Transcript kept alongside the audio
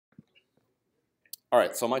All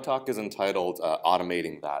right, so my talk is entitled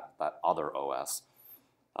Automating that Other OS.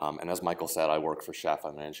 And as Michael said, I work for Chef.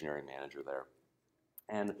 I'm an engineering manager there.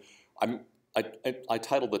 And I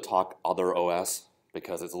titled the talk Other OS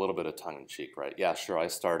because it's a little bit of tongue-in-cheek, right? Yeah, sure, I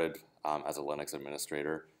started as a Linux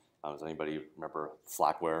administrator. Does anybody remember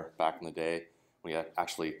Slackware back in the day?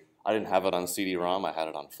 I didn't have it on CD-ROM, I had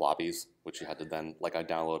it on floppies, which you had to then, like I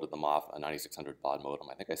downloaded them off a 9600 baud modem.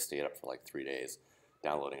 I think I stayed up for like 3 days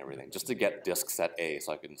downloading everything just to get disk set A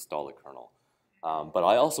so I could install the kernel. But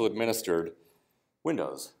I also administered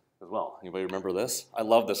Windows as well. Anybody remember this? I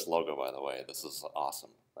love this logo, by the way. This is awesome.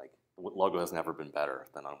 Like, the logo has never been better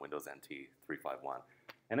than on Windows NT 3.5.1.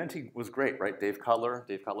 And NT was great, right? Dave Cutler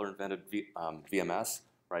invented VMS,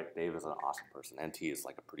 right? Dave is an awesome person. NT is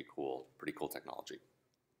like a pretty cool technology.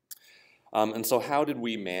 And so how did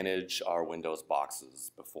we manage our Windows boxes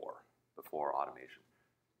before automation?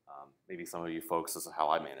 Maybe some of you folks, this is how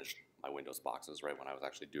I managed my Windows boxes, right, when I was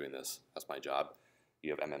actually doing this as my job.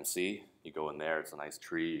 You have MMC, you go in there, it's a nice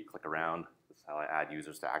tree, you click around. This is how I add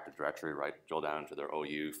users to Active Directory, right? Drill down into their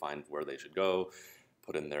OU, find where they should go,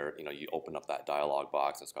 put in their, you open up that dialog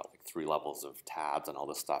box, it's got like 3 levels of tabs and all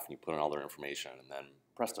this stuff, and you put in all their information, and then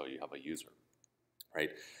presto, you have a user, right?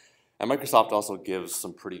 And Microsoft also gives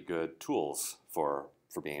some pretty good tools for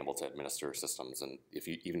being able to administer systems, and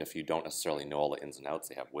even if you don't necessarily know all the ins and outs,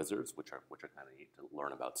 they have wizards, which are kind of neat to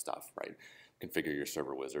learn about stuff, right? Configure your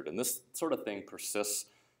server wizard, and this sort of thing persists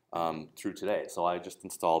through today. So I just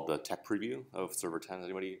installed the tech preview of Server 10. Has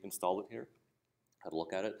anybody installed it here? Had a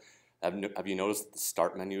look at it. Have you noticed the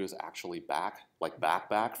start menu is actually back, like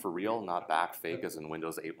back for real, not back fake as in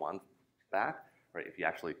Windows 8.1 back? Right? If you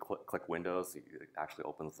actually click Windows, it actually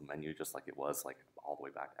opens the menu just like it was, like all the way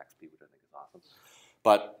back to XP, which I think is awesome.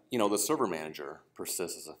 But the server manager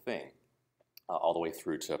persists as a thing all the way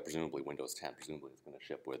through to presumably Windows 10. Presumably it's going to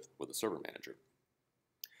ship with the server manager.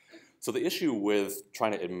 So the issue with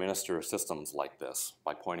trying to administer systems like this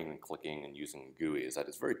by pointing and clicking and using GUI is that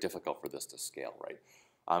it's very difficult for this to scale, right?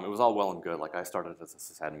 It was all well and good. Like I started as a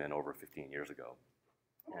sysadmin over 15 years ago,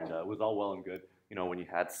 and it was all well and good. When you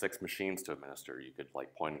had 6 machines to administer, you could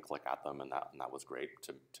like point and click at them, and that was great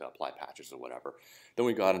to apply patches or whatever. Then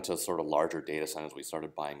we got into sort of larger data centers. We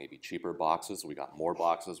started buying maybe cheaper boxes. We got more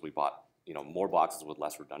boxes. We bought more boxes with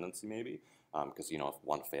less redundancy maybe, because if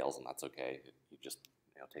one fails, and that's okay. You just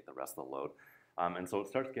take the rest of the load, and so it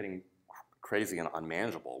starts getting crazy and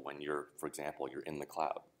unmanageable when for example, you're in the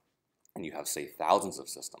cloud. And you have, say, thousands of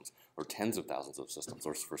systems, or tens of thousands of systems,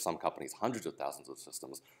 or for some companies, hundreds of thousands of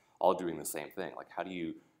systems, all doing the same thing. Like, how do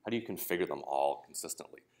you configure them all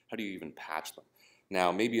consistently? How do you even patch them?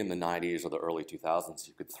 Now, maybe in the 90s or the early 2000s,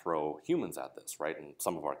 you could throw humans at this, right? And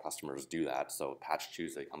some of our customers do that. So Patch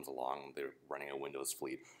Tuesday comes along, they're running a Windows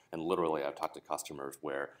fleet. And literally, I've talked to customers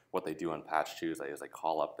where what they do on Patch Tuesday is they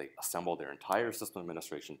call up, they assemble their entire system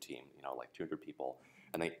administration team, like 200 people,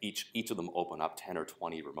 and they each of them open up 10 or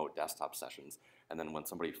 20 remote desktop sessions. And then when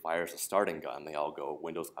somebody fires a starting gun, they all go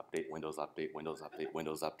Windows update, Windows update, Windows update,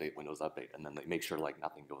 Windows update, Windows update, and then they make sure like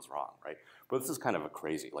nothing goes wrong, right? But this is kind of a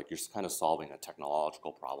crazy, like you're kind of solving a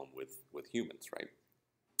technological problem with humans, right?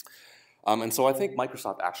 And so I think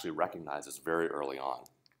Microsoft actually recognized this very early on.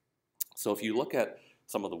 So if you look at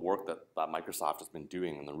some of the work that Microsoft has been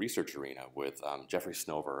doing in the research arena with Jeffrey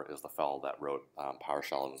Snover is the fellow that wrote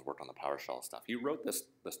PowerShell and has worked on the PowerShell stuff. He wrote this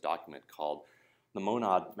document called the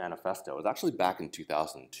Monad Manifesto. It was actually back in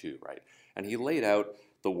 2002, right? And he laid out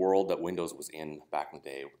the world that Windows was in back in the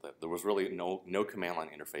day. There was really no command line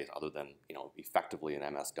interface other than effectively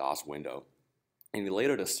an MS-DOS window. And he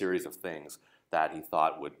laid out a series of things that he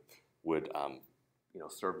thought would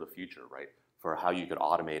serve the future, right? For how you could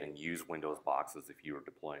automate and use Windows boxes if you were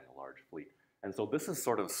deploying a large fleet. And so this has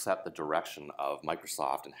sort of set the direction of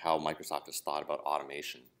Microsoft and how Microsoft has thought about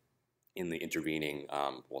automation in the intervening,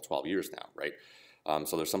 12 years now, right?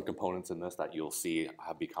 So there's some components in this that you'll see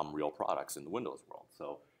have become real products in the Windows world.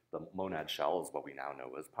 So the Monad shell is what we now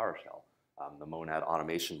know as PowerShell. The Monad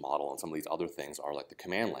automation model and some of these other things are like the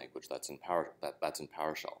command language that's in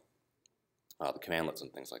PowerShell, the commandlets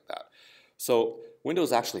and things like that. So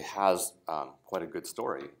Windows actually has quite a good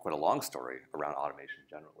story, quite a long story around automation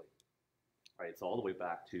generally, right? So all the way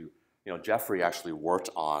back to, Jeffrey actually worked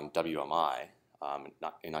on WMI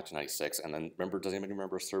in 1996, and then does anybody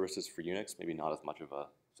remember Services for Unix? Maybe not as much of a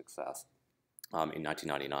success in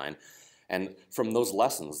 1999. And from those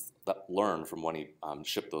lessons that learned from when he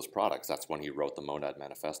shipped those products, that's when he wrote the Monad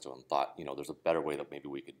Manifesto and thought, there's a better way that maybe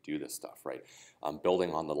we could do this stuff, right?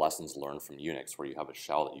 Building on the lessons learned from Unix, where you have a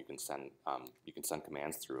shell that you can send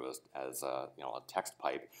commands through as a text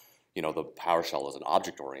pipe. you know, the PowerShell is an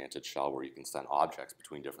object-oriented shell where you can send objects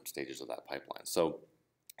between different stages of that pipeline. So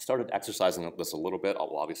I started exercising this a little bit.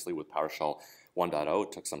 Obviously, with PowerShell 1.0,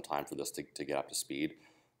 it took some time for this to get up to speed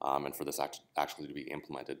and for this actually to be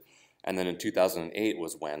implemented. And then in 2008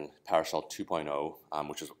 was when PowerShell 2.0,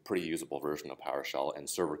 which is a pretty usable version of PowerShell, and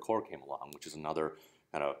Server Core came along, which is another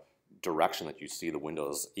kind of direction that you see the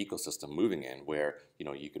Windows ecosystem moving in, where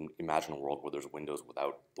you can imagine a world where there's Windows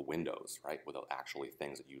without the windows, right? Without actually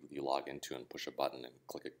things that you log into and push a button and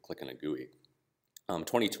click in a GUI.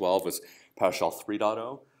 2012 was PowerShell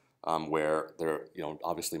 3.0. Where there are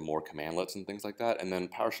obviously more commandlets and things like that. And then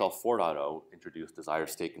PowerShell 4.0 introduced desired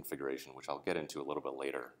state configuration, which I'll get into a little bit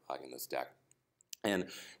later in this deck. And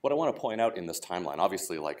what I want to point out in this timeline,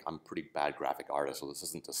 obviously, like, I'm a pretty bad graphic artist, so this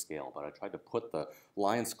isn't to scale, but I tried to put the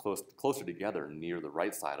lines closer together near the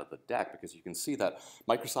right side of the deck, because you can see that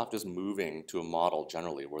Microsoft is moving to a model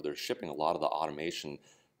generally where they're shipping a lot of the automation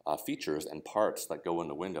features and parts that go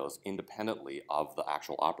into Windows independently of the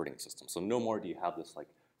actual operating system. So no more do you have this like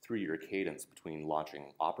 3-year cadence between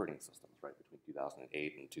launching operating systems, right, between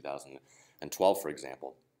 2008 and 2012, for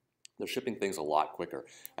example. They're shipping things a lot quicker,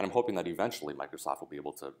 and I'm hoping that eventually Microsoft will be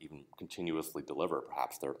able to even continuously deliver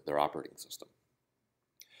perhaps their operating system.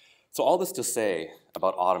 So all this to say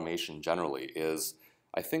about automation generally is,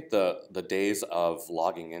 I think the days of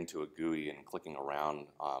logging into a GUI and clicking around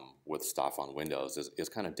with stuff on Windows is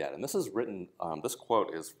kind of dead. And this is written, this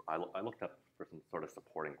quote is, I looked up for some sort of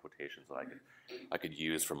supporting quotations that I could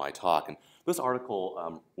use for my talk. And this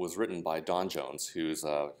article was written by Don Jones, he's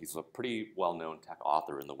a pretty well-known tech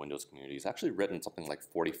author in the Windows community. He's actually written something like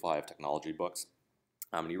 45 technology books.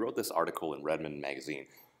 And he wrote this article in Redmond magazine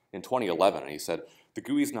in 2011, and he said, the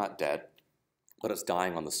GUI's not dead, but it's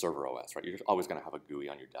dying on the server OS, right? You're always going to have a GUI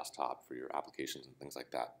on your desktop for your applications and things like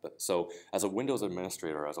that. But so as a Windows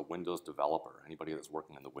administrator, as a Windows developer, anybody that's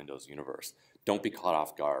working in the Windows universe, don't be caught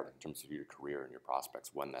off guard in terms of your career and your prospects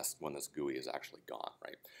when this GUI is actually gone,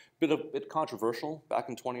 right? A bit controversial back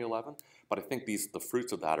in 2011, but I think the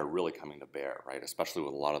fruits of that are really coming to bear, right? Especially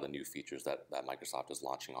with a lot of the new features that Microsoft is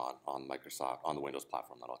launching on the Windows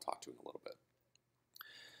platform that I'll talk to in a little bit.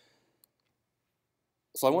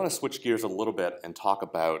 So I want to switch gears a little bit and talk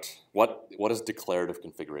about what is declarative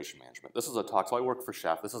configuration management. This is a talk, so I work for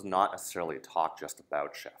Chef. This is not necessarily a talk just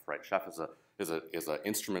about Chef, right? Chef is an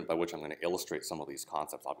instrument by which I'm going to illustrate some of these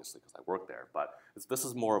concepts, obviously, because I work there. But this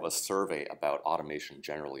is more of a survey about automation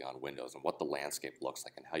generally on Windows and what the landscape looks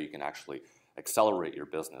like and how you can actually accelerate your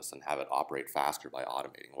business and have it operate faster by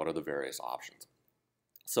automating. What are the various options?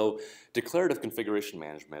 So declarative configuration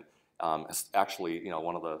management, actually,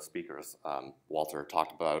 one of the speakers, Walter,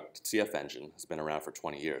 talked about CF Engine, has been around for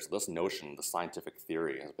 20 years. This notion, the scientific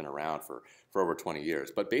theory, has been around for over 20 years.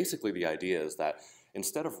 But basically the idea is that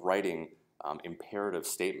instead of writing imperative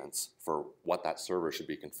statements for what that server should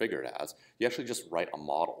be configured as, you actually just write a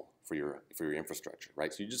model for your infrastructure,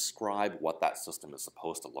 right? So you describe what that system is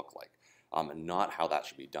supposed to look like, and not how that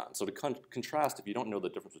should be done. So to contrast, if you don't know the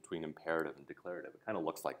difference between imperative and declarative, it kind of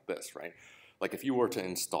looks like this, right? Like if you were to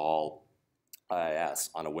install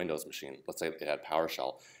IIS on a Windows machine, let's say it had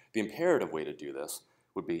PowerShell, the imperative way to do this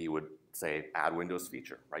would be you would say add Windows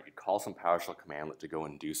feature, right? You'd call some PowerShell commandlet to go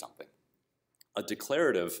and do something. A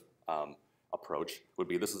declarative approach would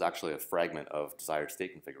be, this is actually a fragment of desired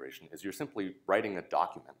state configuration, is you're simply writing a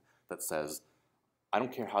document that says, I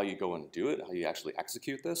don't care how you go and do it, how you actually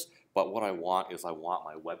execute this, but what I want is I want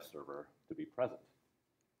my web server to be present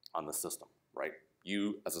on the system, right?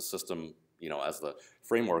 You as a system, as the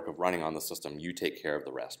framework of running on the system, you take care of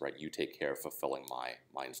the rest, right? You take care of fulfilling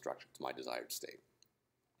my instructions, my desired state.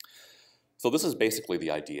 So this is basically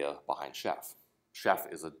the idea behind Chef. Chef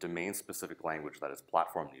is a domain-specific language that is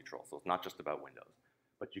platform neutral, so it's not just about Windows.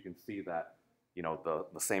 But you can see that,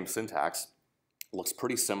 the same syntax looks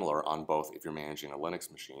pretty similar on both if you're managing a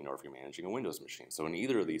Linux machine or if you're managing a Windows machine. So in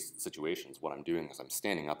either of these situations, what I'm doing is I'm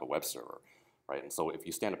standing up a web server. Right? And so if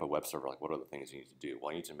you stand up a web server, like what are the things you need to do?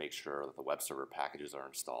 Well, you need to make sure that the web server packages are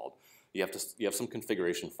installed. You have some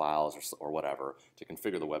configuration files or whatever to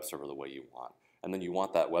configure the web server the way you want. And then you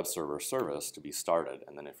want that web server service to be started.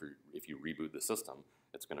 And then if you reboot the system,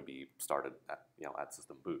 it's going to be started at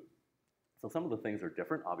system boot. So some of the things are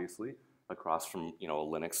different, obviously, across from a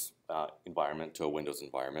Linux environment to a Windows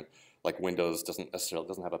environment. Like Windows doesn't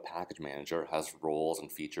have a package manager. It has roles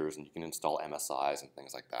and features, and you can install MSIs and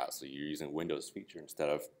things like that. So you're using Windows feature instead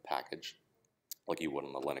of package, like you would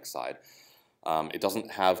on the Linux side. It doesn't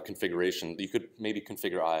have configuration. You could maybe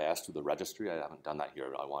configure IIS through the registry. I haven't done that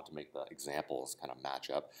here. I want to make the examples kind of match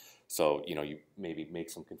up. So you maybe make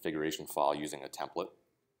some configuration file using a template.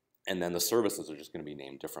 And then the services are just going to be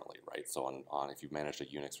named differently, right? So if you've managed a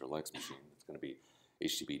Unix or Linux machine, it's going to be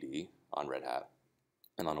HTTPD on Red Hat.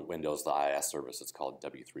 And on a Windows, the IIS service, it's called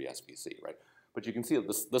W3SVC, right? But you can see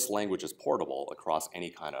that this language is portable across any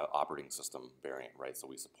kind of operating system variant, right? So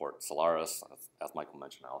we support Solaris, as Michael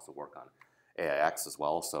mentioned. I also work on AIX as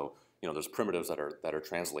well. So there's primitives that are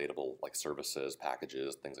translatable, like services,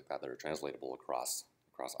 packages, things like that are translatable across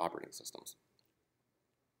operating systems.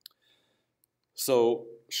 So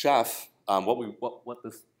Chef, what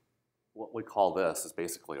we call this is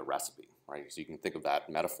basically a recipe, right? So you can think of that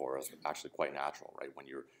metaphor as actually quite natural, right?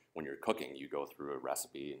 When you're cooking, you go through a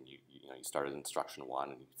recipe and you start at instruction 1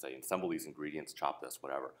 and you say assemble these ingredients, chop this,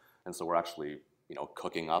 whatever. And so we're actually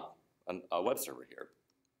cooking up a web server here.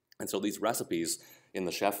 And so these recipes in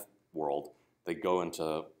the Chef world, they go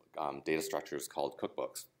into data structures called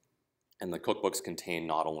cookbooks. And the cookbooks contain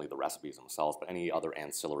not only the recipes themselves, but any other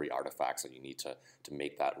ancillary artifacts that you need to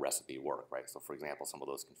make that recipe work, right? So for example, some of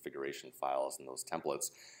those configuration files and those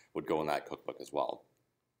templates would go in that cookbook as well.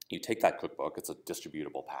 You take that cookbook, it's a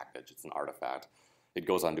distributable package, it's an artifact. It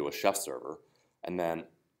goes onto a Chef server, and then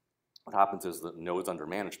what happens is that nodes under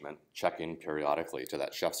management check in periodically to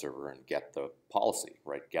that Chef server and get the policy,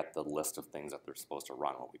 right? Get the list of things that they're supposed to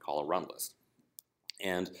run, what we call a run list.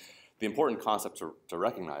 And the important concept to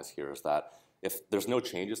recognize here is that if there's no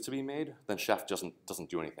changes to be made, then Chef doesn't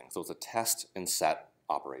do anything. So it's a test and set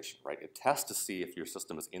operation, right? It tests to see if your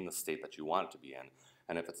system is in the state that you want it to be in,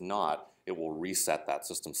 and if it's not, it will reset that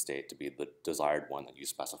system state to be the desired one that you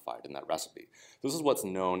specified in that recipe. This is what's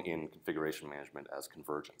known in configuration management as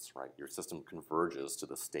convergence, right? Your system converges to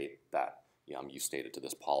the state that you stated, to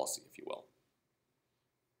this policy, if you will.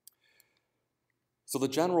 So the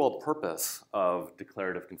general purpose of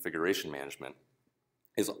declarative configuration management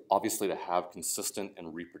is obviously to have consistent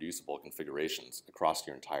and reproducible configurations across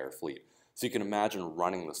your entire fleet. So you can imagine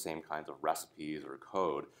running the same kinds of recipes or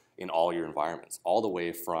code in all your environments, all the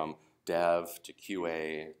way from dev to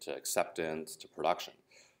QA to acceptance to production.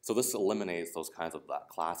 So this eliminates those kinds of that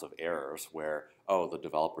class of errors where, oh, the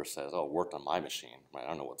developer says, oh, it worked on my machine. Right? I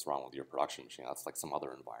don't know what's wrong with your production machine. That's like some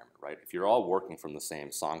other environment, right? If you're all working from the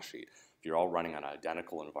same song sheet, if you're all running on an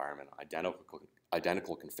identical environment,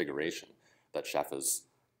 identical configuration that Chef is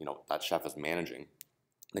managing,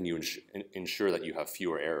 then you ensure that you have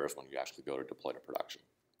fewer errors when you actually go to deploy to production.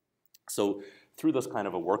 So through this kind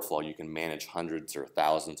of a workflow, you can manage hundreds or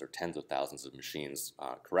thousands or tens of thousands of machines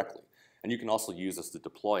correctly. And you can also use this to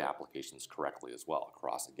deploy applications correctly as well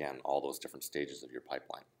across, again, all those different stages of your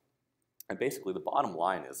pipeline. And basically, the bottom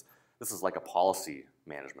line is this is like a policy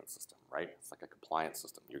management system, right? It's like a compliance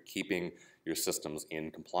system. You're keeping your systems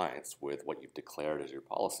in compliance with what you've declared as your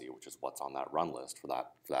policy, which is what's on that run list for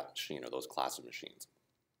that machine or those class of machines.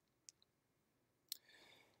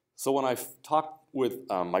 So when I've talked with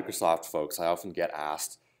Microsoft folks, I often get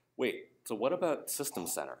asked, wait, so what about System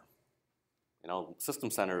Center?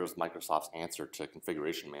 System Center is Microsoft's answer to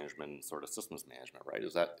configuration management and sort of systems management, right?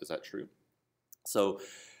 Is that true? So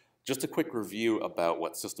just a quick review about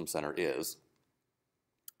what System Center is,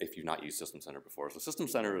 if you've not used System Center before. So System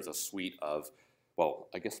Center is a suite of, well,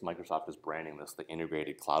 I guess Microsoft is branding this the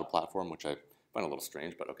integrated cloud platform, which I find a little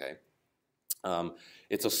strange, but okay.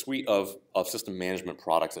 It's a suite of system management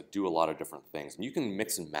products that do a lot of different things. And you can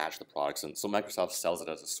mix and match the products. And so Microsoft sells it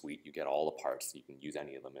as a suite. You get all the parts. You can use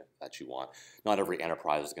any of them that you want. Not every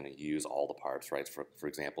enterprise is going to use all the parts, right? For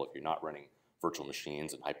example, if you're not running virtual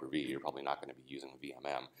machines in Hyper-V, you're probably not going to be using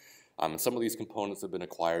VMM. And some of these components have been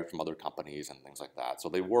acquired from other companies and things like that. So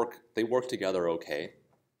they work together okay.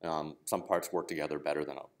 Some parts work together better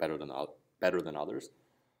than others.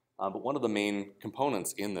 But one of the main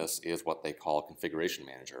components in this is what they call Configuration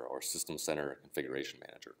Manager or System Center Configuration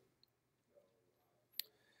Manager.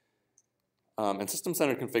 And System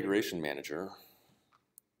Center Configuration Manager,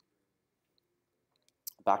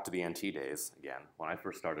 back to the NT days again, when I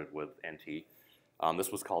first started with NT,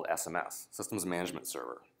 this was called SMS, Systems Management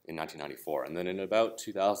Server, in 1994. And then in about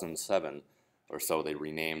 2007 or so, they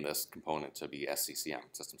renamed this component to be SCCM,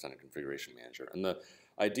 System Center Configuration Manager. And the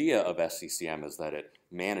idea of SCCM is that it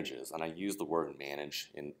manages, and I use the word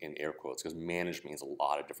manage in air quotes because manage means a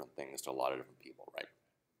lot of different things to a lot of different people, right?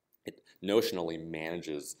 It notionally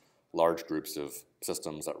manages large groups of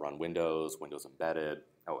systems that run Windows, Windows Embedded,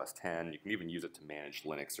 OS X. You can even use it to manage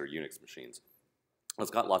Linux or Unix machines.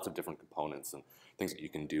 It's got lots of different components and things that you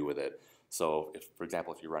can do with it. So, for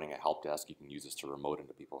example, if you're running a help desk, you can use this to remote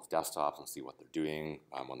into people's desktops and see what they're doing.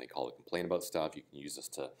 When they call to complain about stuff, you can use this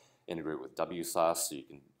to integrate with WSUS, so you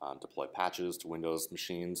can deploy patches to Windows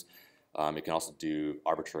machines. It can also do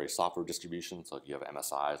arbitrary software distribution. So if you have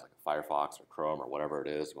MSIs like Firefox or Chrome or whatever it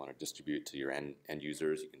is, you want to distribute to your end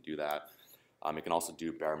users, you can do that. It can also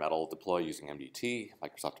do bare metal deploy using MDT,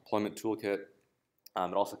 Microsoft Deployment Toolkit.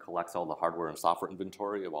 It also collects all the hardware and software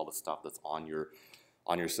inventory of all the stuff that's on your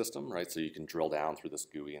system, right? So you can drill down through this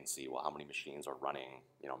GUI and see, well, how many machines are running,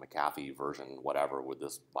 McAfee version whatever with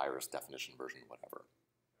this virus definition version whatever.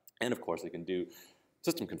 And of course, it can do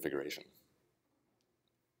system configuration.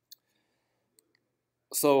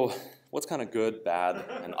 So what's kind of good, bad,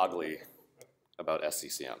 and ugly about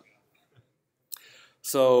SCCM?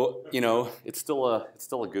 So, it's still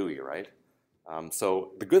a GUI, right?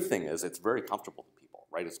 So the good thing is it's very comfortable to people,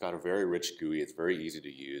 right? It's got a very rich GUI. It's very easy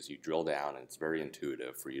to use. You drill down, and it's very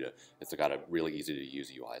intuitive for you to. It's got a really easy to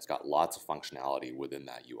use UI. It's got lots of functionality within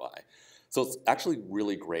that UI. So it's actually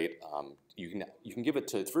really great. You can give it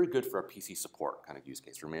to. It's very good for a PC support kind of use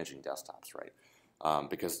case for managing desktops, right?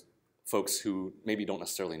 Because folks who maybe don't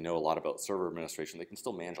necessarily know a lot about server administration, they can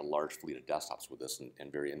still manage a large fleet of desktops with this and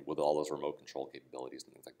with all those remote control capabilities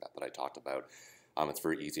and things like that I talked about. It's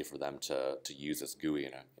very easy for them to use this GUI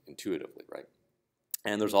intuitively, right?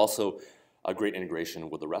 And there's also a great integration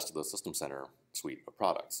with the rest of the System Center suite of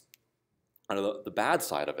products. And the bad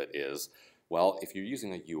side of it is, well, if you're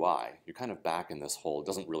using a UI, you're kind of back in this whole, it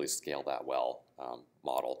doesn't really scale that well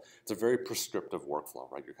model. It's a very prescriptive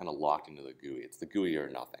workflow, right? You're kind of locked into the GUI. It's the GUI or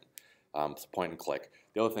nothing. It's point and click.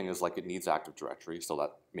 The other thing is it needs Active Directory, so that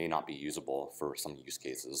may not be usable for some use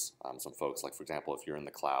cases. Some folks, like for example, if you're in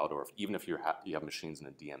the cloud, or even if you have machines in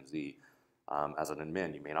a DMZ, as an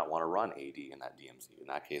admin, you may not want to run AD in that DMZ. In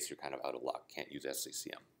that case, you're kind of out of luck. Can't use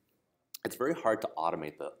SCCM. It's very hard to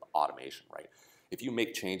automate the automation, right? If you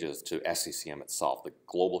make changes to SCCM itself, the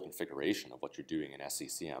global configuration of what you're doing in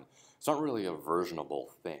SCCM, it's not really a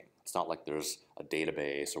versionable thing. It's not like there's a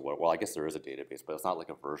database or what. Well, I guess there is a database, but it's not like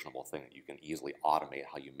a versionable thing that you can easily automate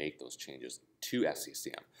how you make those changes to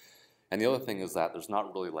SCCM. And the other thing is that there's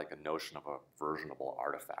not really like a notion of a versionable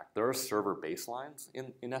artifact. There are server baselines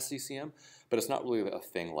in SCCM, but it's not really a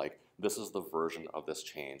thing like this is the version of this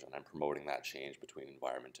change and I'm promoting that change between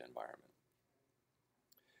environment to environment.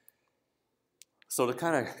 So to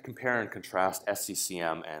kind of compare and contrast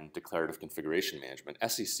SCCM and declarative configuration management,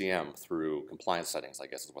 SCCM through compliance settings, I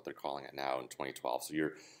guess is what they're calling it now in 2012. So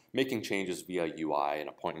you're making changes via UI in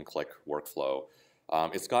a point and click workflow.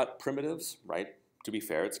 It's got primitives, right? To be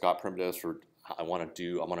fair, it's got primitives for I want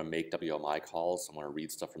to make WMI calls. I want to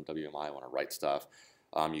read stuff from WMI. I want to write stuff.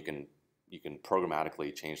 You can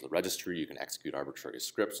programmatically change the registry. You can execute arbitrary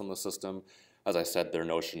scripts on the system. As I said, their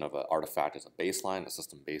notion of an artifact is a baseline, a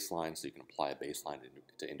system baseline, so you can apply a baseline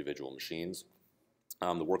to individual machines.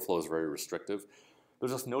 The workflow is very restrictive.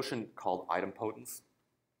 There's this notion called idempotence.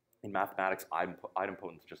 In mathematics,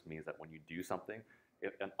 idempotence just means that when you do something,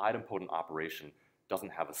 if an idempotent operation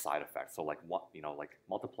doesn't have a side effect. So like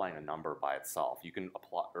multiplying a number by itself, you can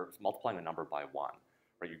apply, or multiplying a number by 1,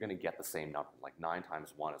 right? You're going to get the same number. Like 9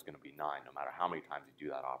 times 1 is going to be 9, no matter how many times you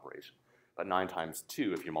do that operation. But 9 times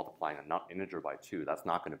 2, if you're multiplying an integer by 2, that's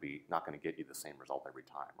not going to get you the same result every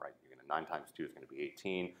time, right? 9 times 2 is going to be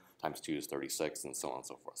 18, times 2 is 36, and so on and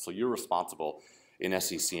so forth. So you're responsible in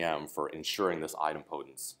SCCM for ensuring this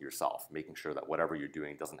idempotence yourself, making sure that whatever you're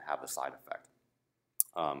doing doesn't have a side effect.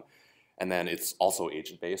 And then it's also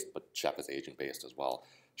agent-based, but Chef is agent-based as well.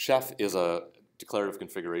 Chef is a declarative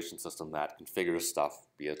configuration system that configures stuff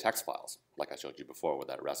via text files, like I showed you before with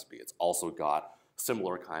that recipe. It's also got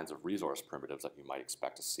similar kinds of resource primitives that you might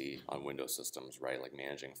expect to see on Windows systems, right? Like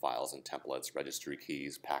managing files and templates, registry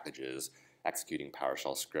keys, packages, executing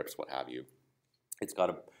PowerShell scripts, what have you. It's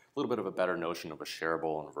got a little bit of a better notion of a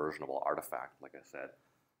shareable and versionable artifact, like I said,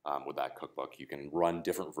 with that cookbook. You can run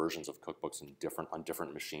different versions of cookbooks on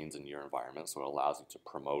different machines in your environment, so it allows you to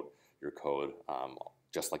promote your code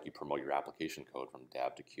just like you promote your application code from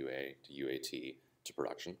dev to QA to UAT to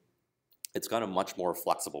production. It's got a much more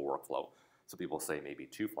flexible workflow. So people say maybe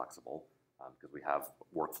too flexible because we have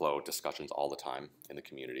workflow discussions all the time in the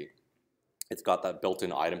community. It's got that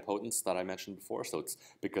built-in idempotence that I mentioned before. So it's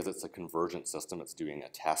because it's a convergent system, it's doing a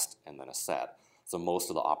test and then a set. So most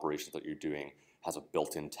of the operations that you're doing has a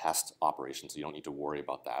built-in test operation, so you don't need to worry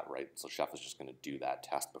about that, right? So Chef is just going to do that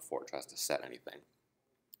test before it tries to set anything.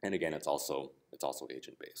 And again, it's also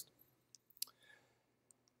agent-based.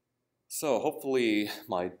 So hopefully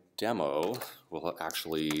my demo will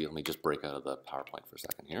actually, let me just break out of the PowerPoint for a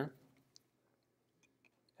second here.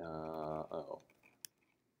 What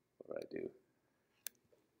did I do?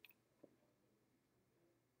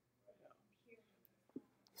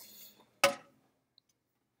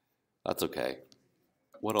 That's okay.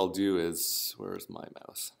 What I'll do is, where's my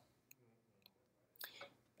mouse?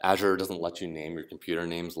 Azure doesn't let you name your computer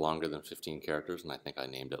names longer than 15 characters, and I think I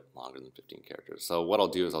named it longer than 15 characters. So what I'll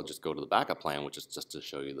do is I'll just go to the backup plan, which is just to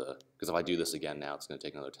show you because if I do this again now, it's going to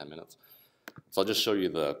take another 10 minutes. So I'll just show you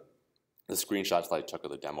the screenshots that I took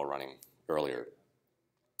of the demo running earlier.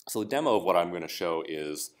 So the demo of what I'm going to show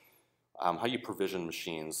is how you provision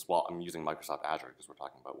machines. Well, I'm using Microsoft Azure because we're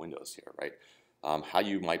talking about Windows here, right? How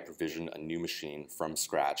you might provision a new machine from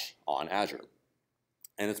scratch on Azure.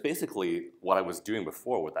 And it's basically what I was doing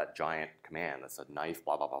before with that giant command that said knife,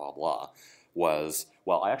 blah, blah, blah, blah, blah, was,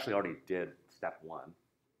 well, I actually already did step 1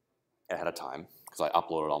 ahead of time because I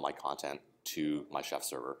uploaded all my content to my Chef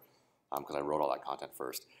server because I wrote all that content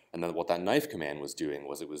first. And then what that knife command was doing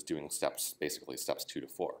was it was doing basically steps 2 to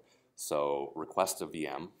 4. So request a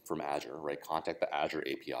VM from Azure, right? Contact the Azure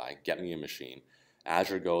API, get me a machine.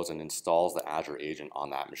 Azure goes and installs the Azure agent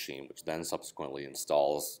on that machine, which then subsequently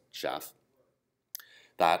installs Chef.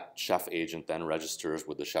 That Chef agent then registers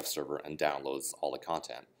with the Chef server and downloads all the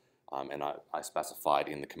content. And I specified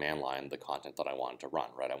in the command line the content that I wanted to run,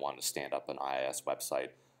 right? I wanted to stand up an IIS website,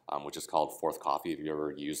 which is called Fourth Coffee. If you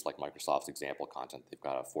ever used like Microsoft's example content, they've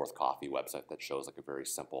got a Fourth Coffee website that shows like a very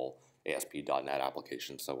simple ASP.NET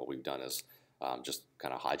application. So what we've done is just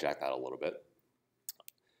kind of hijack that a little bit.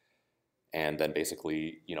 And then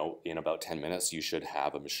basically, you know, in about 10 minutes, you should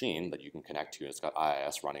have a machine that you can connect to. It's got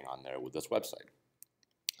IIS running on there with this website.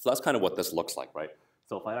 So that's kind of what this looks like, right?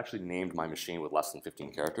 So if I actually named my machine with less than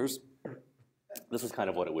 15 characters, this is kind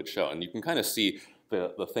of what it would show. And you can kind of see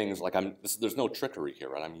the things like there's no trickery here,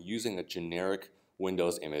 right? I'm using a generic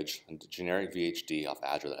Windows image and a generic VHD off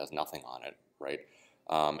Azure that has nothing on it, right?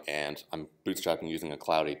 And I'm bootstrapping using a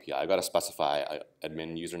cloud API. I've got to specify an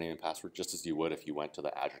admin username and password just as you would if you went to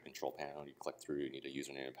the Azure control panel. You click through, you need a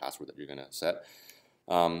username and password that you're going to set.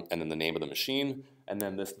 And then the name of the machine. And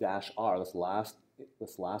then this -R,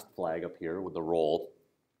 this last flag up here with the role.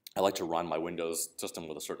 I like to run my Windows system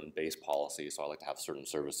with a certain base policy, so I like to have certain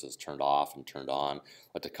services turned off and turned on.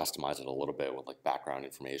 I like to customize it a little bit with like background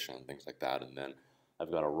information and things like that. And then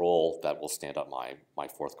I've got a role that will stand up my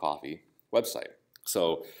Fourth Coffee website.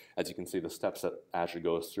 So as you can see, the steps that Azure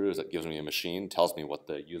goes through is it gives me a machine, tells me what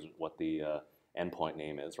the endpoint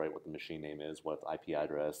name is, right? What the machine name is, what the IP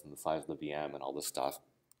address, and the size of the VM, and all this stuff.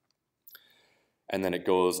 And then it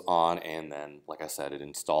goes on, and then, like I said, it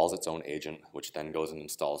installs its own agent, which then goes and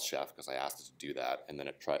installs Chef because I asked it to do that, and then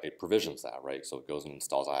it provisions that, right? So it goes and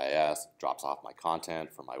installs IIS, drops off my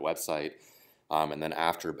content from my website, and then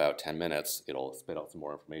after about 10 minutes, it'll spit out some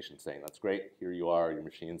more information saying, that's great, here you are, your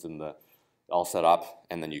machine's all set up,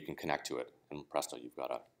 and then you can connect to it, and presto, you've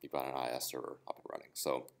got an IIS server up and running.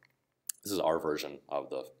 So this is our version of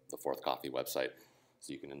the Fourth Coffee website,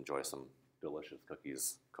 so you can enjoy some delicious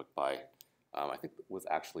cookies cooked by I think it was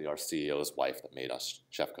actually our CEO's wife that made us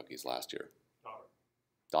Chef cookies last year.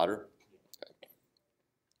 Daughter? Okay.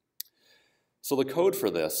 So the code for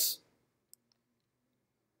this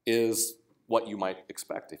is what you might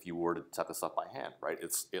expect if you were to set this up by hand, right?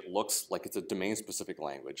 It looks like it's a domain-specific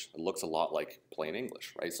language. It looks a lot like plain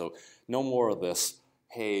English, right? So no more of this,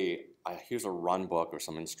 hey, here's a run book or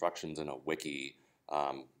some instructions in a wiki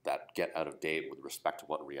that get out of date with respect to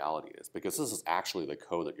what reality is, because this is actually the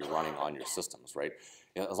code that you're running on your systems, right?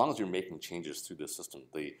 As long as you're making changes through this system,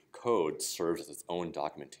 the code serves as its own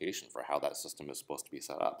documentation for how that system is supposed to be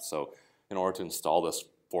set up. So in order to install this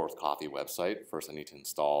Fourth Coffee website, first I need to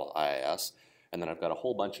install IIS, and then I've got a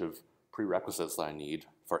whole bunch of prerequisites that I need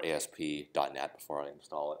for ASP.NET before I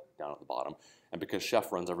install it down at the bottom. And because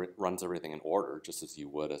Chef runs everything in order, just as you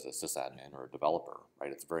would as a sysadmin or a developer, right?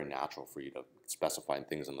 It's very natural for you to specify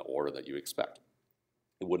things in the order that you expect.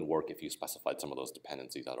 It wouldn't work if you specified some of those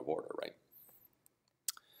dependencies out of order, right?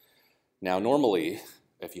 Now, normally,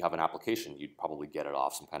 if you have an application, you'd probably get it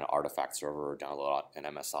off some kind of artifact server or download an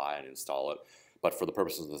MSI and install it. But for the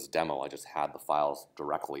purposes of this demo, I just had the files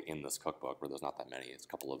directly in this cookbook, where there's not that many. It's a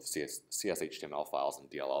couple of CSHTML files and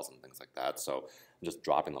DLLs and things like that. So I'm just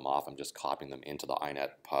dropping them off. I'm just copying them into the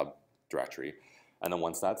inet pub directory. And then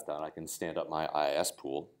once that's done, I can stand up my IIS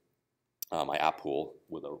pool, my app pool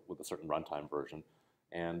with a certain runtime version,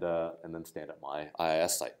 and then stand up my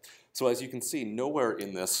IIS site. So as you can see, nowhere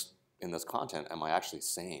in this content am I actually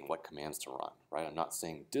saying what commands to run, right? I'm not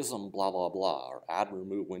saying dism blah, blah, blah, or add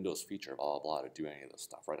remove Windows feature, blah, blah, blah, to do any of this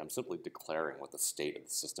stuff, right? I'm simply declaring what the state of the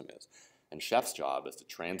system is. And Chef's job is to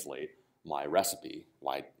translate my recipe,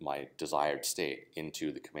 my desired state,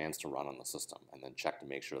 into the commands to run on the system, and then check to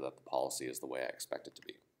make sure that the policy is the way I expect it to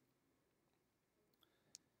be.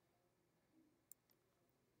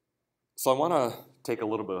 So I want to take a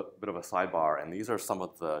little bit of a sidebar, and these are some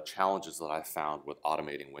of the challenges that I found with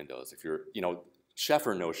automating Windows. If you're, Chef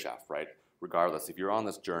or no Chef, right? regardless, if you're on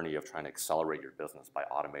this journey of trying to accelerate your business by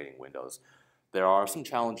automating Windows, there are some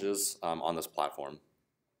challenges on this platform.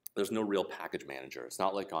 There's no real package manager. It's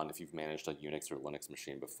not like if you've managed a Unix or Linux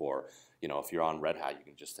machine before, if you're on Red Hat, you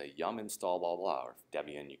can just say yum install blah, blah, or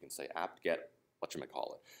Debian, you can say apt-get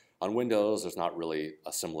whatchamacallit. On Windows, there's not really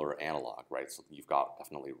a similar analog, right? So you've got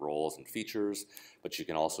definitely roles and features, but you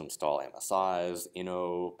can also install MSIs,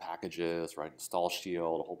 inno packages, right? Install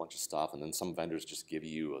shield, a whole bunch of stuff, and then some vendors just give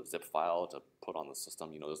you a zip file to put on the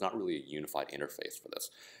system. There's not really a unified interface for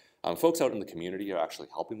this. Folks out in the community are actually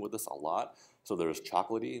helping with this a lot. So there's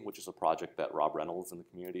Chocolatey, which is a project that Rob Reynolds in the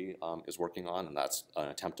community is working on, and that's an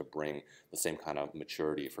attempt to bring the same kind of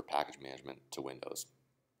maturity for package management to Windows.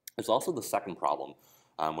 There's also the second problem,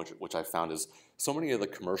 which I found is so many of the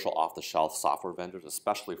commercial off-the-shelf software vendors,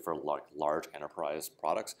 especially for large enterprise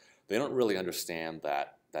products, they don't really understand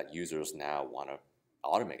that users now want to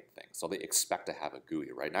automate things. So they expect to have a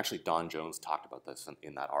GUI, right? And actually, Don Jones talked about this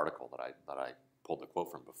in that article that I pulled the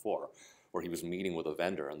quote from before, where he was meeting with a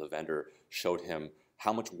vendor, and the vendor showed him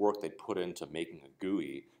how much work they put into making a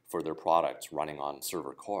GUI for their products running on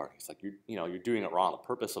server core. He's like, you're doing it wrong. The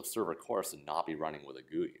purpose of server core is to not be running with a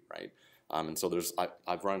GUI, right? And so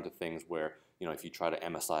I've run into things where if you try to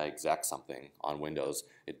MSI exec something on Windows,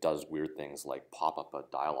 it does weird things like pop up a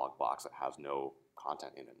dialog box that has no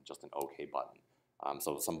content in it, just an OK button.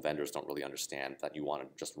 So some vendors don't really understand that you want to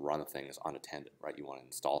just run things unattended, right? You want to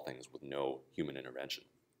install things with no human intervention.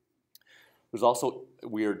 There's also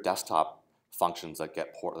weird desktop functions that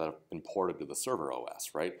have been ported to the server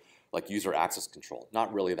OS, right? Like user access control,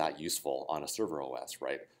 not really that useful on a server OS,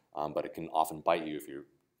 right? But it can often bite you if you're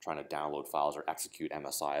trying to download files or execute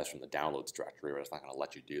MSIs from the downloads directory, where it's not going to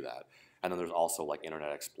let you do that. And then there's also like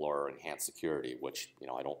Internet Explorer enhanced security, which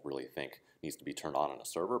I don't really think needs to be turned on a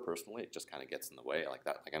server personally. It just kind of gets in the way like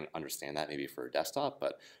that. I can understand that maybe for a desktop,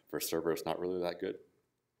 but for a server, it's not really that good.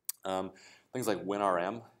 Things like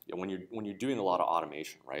WinRM, when you're doing a lot of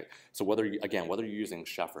automation, right? So whether you're using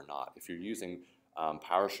Chef or not, if you're using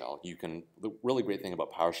PowerShell, the really great thing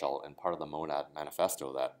about PowerShell and part of the Monad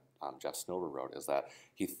manifesto that Jeff Snover wrote is that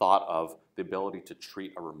he thought of the ability to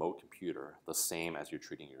treat a remote computer the same as you're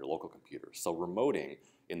treating your local computer. So remoting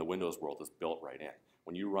in the Windows world is built right in.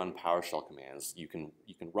 When you run PowerShell commands, you can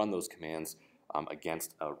run those commands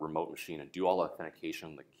against a remote machine and do all the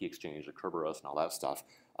authentication, the key exchange, the Kerberos, and all that stuff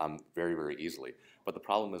very, very easily. But the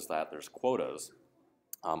problem is that there's quotas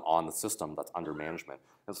on the system that's under management.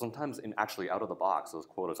 And sometimes, actually out of the box, those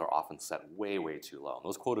quotas are often set way, way too low. And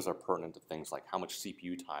those quotas are pertinent to things like how much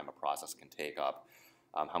CPU time a process can take up,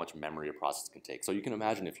 how much memory a process can take. So you can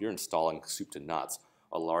imagine if you're installing soup to nuts,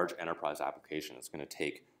 a large enterprise application is going to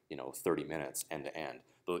take 30 minutes end to end.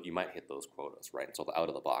 You might hit those quotas, right? And so the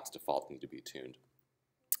out-of-the-box defaults need to be tuned.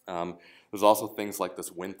 There's also things like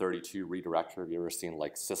this Win32 redirector. Have you ever seen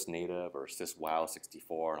like sysnative or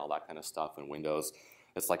syswow64 and all that kind of stuff in Windows?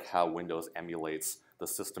 It's like how Windows emulates the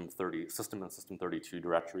system and System32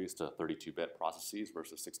 directories to 32-bit processes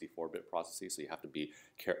versus 64-bit processes. So you have to be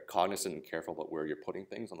cognizant and careful about where you're putting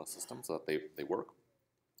things on the system so that they work.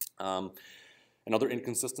 Another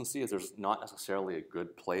inconsistency is there's not necessarily a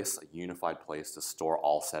good place, a unified place to store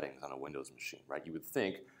all settings on a Windows machine, right? You would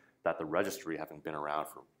think that the registry, having been around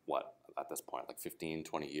for what, at this point, like 15,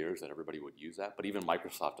 20 years, that everybody would use that. But even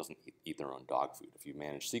Microsoft doesn't eat their own dog food. If you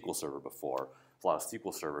managed SQL Server before, there's a lot of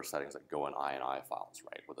SQL Server settings that go in INI files,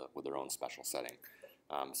 right, with their own special setting.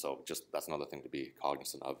 So just that's another thing to be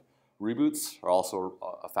cognizant of. Reboots are also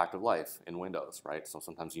a fact of life in Windows, right? So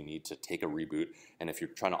sometimes you need to take a reboot, and if you're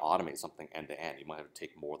trying to automate something end to end, you might have to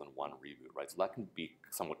take more than one reboot, right? So that can be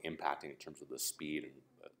somewhat impacting in terms of the speed and,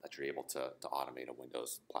 that you're able to automate a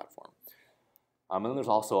Windows platform. And then there's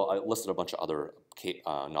also, I listed a bunch of other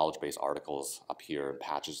knowledge base articles up here, and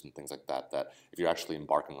patches and things like that, that if you're actually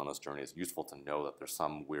embarking on this journey, it's useful to know that there's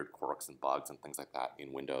some weird quirks and bugs and things like that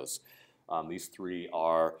in Windows. These three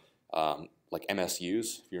are like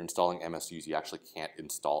MSUs. If you're installing MSUs, you actually can't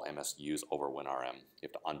install MSUs over WinRM. You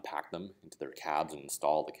have to unpack them into their cabs and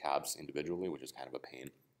install the cabs individually, which is kind of a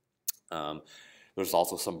pain. There's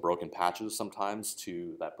also some broken patches sometimes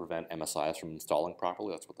that prevent MSIs from installing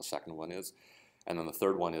properly. That's what the second one is. And then the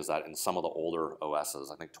third one is that in some of the older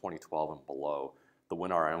OSs, I think 2012 and below, the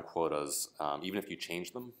WinRM quotas, even if you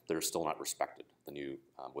change them, they're still not respected. The new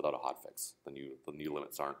without a hotfix, the new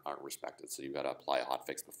limits aren't respected. So you've got to apply a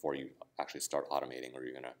hotfix before you actually start automating, or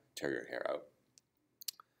you're going to tear your hair out.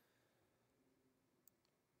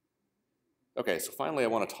 Okay, so finally, I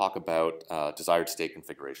want to talk about desired state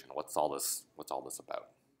configuration. What's all this about,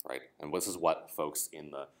 right? And this is what folks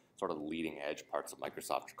in the sort of leading edge parts of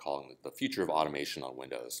Microsoft are calling the future of automation on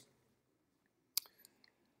Windows.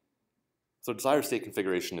 So desired state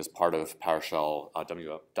configuration is part of PowerShell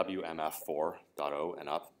WMF 4.0 and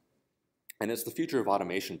up. And it's the future of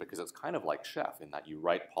automation because it's kind of like Chef in that you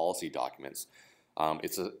write policy documents.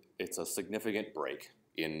 It's a significant break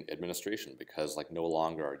in administration because like no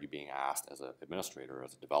longer are you being asked as an administrator,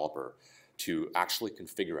 as a developer, to actually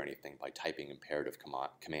configure anything by typing imperative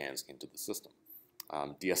commands into the system.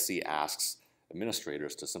 DSC asks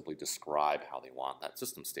administrators to simply describe how they want that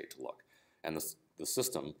system state to look. And the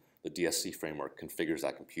system, the DSC framework, configures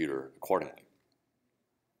that computer accordingly.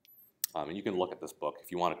 And you can look at this book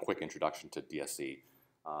if you want a quick introduction to DSC.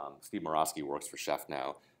 Steve Morosky works for Chef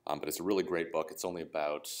now, but it's a really great book. It's only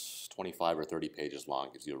about 25 or 30 pages long.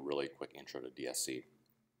 It gives you a really quick intro to DSC.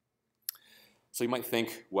 So you might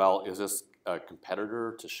think, well, is this a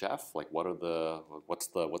competitor to Chef? Like, what's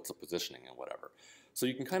the positioning and whatever? So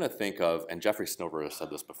you can kind of think of, and Jeffrey Snover has said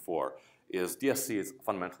this before, is DSC is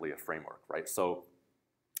fundamentally a framework, right? So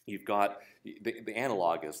you've got the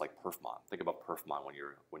analog is like perfmon. Think about perfmon when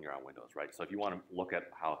you're on Windows, right? So if you want to look at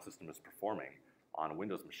how a system is performing on a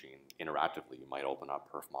Windows machine interactively, you might open up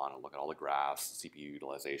perfmon and look at all the graphs, CPU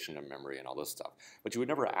utilization and memory and all this stuff. But you would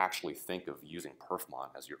never actually think of using perfmon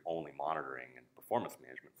as your only monitoring and performance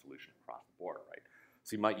management solution across the board, right?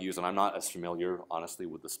 So you might use, and I'm not as familiar, honestly,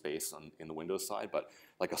 with the space in the Windows side, but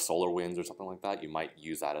like a SolarWinds or something like that, you might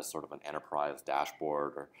use that as sort of an enterprise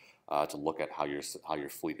dashboard or to look at how your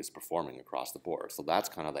fleet is performing across the board. So that's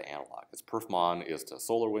kind of the analog. It's perfmon is to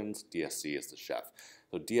SolarWinds, DSC is to Chef.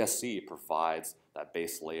 So DSC provides that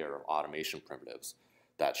base layer of automation primitives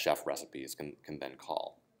that Chef recipes can then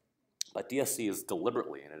call. But DSC is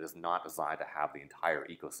deliberately, and it is not designed to have the entire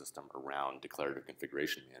ecosystem around declarative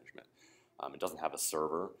configuration management. It doesn't have a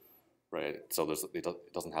server, right? So it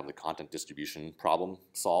doesn't have the content distribution problem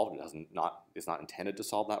solved. It's not intended to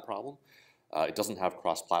solve that problem. It doesn't have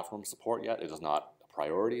cross-platform support yet. It is not a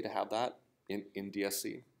priority to have that in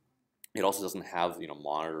DSC. It also doesn't have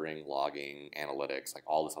monitoring, logging, analytics, like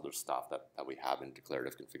all this other stuff that we have in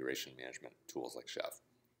declarative configuration management tools like Chef.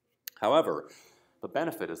 However, the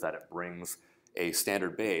benefit is that it brings a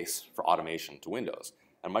standard base for automation to Windows.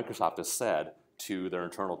 And Microsoft has said to their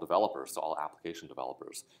internal developers, to all application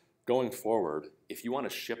developers, going forward, if you want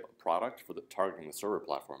to ship a product for targeting the server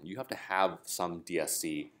platform, you have to have some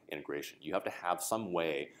DSC integration. You have to have some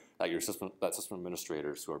way that system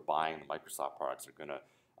administrators who are buying the Microsoft products are going to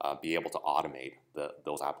be able to automate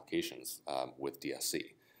those applications with DSC.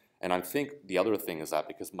 And I think the other thing is that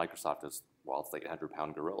because Microsoft is, well, it's like a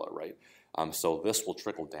 100-pound gorilla, right? So this will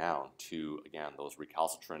trickle down to, again, those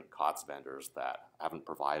recalcitrant COTS vendors that haven't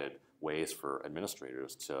provided ways for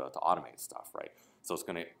administrators to automate stuff, right? So it's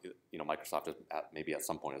going to, Microsoft is maybe at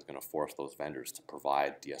some point is going to force those vendors to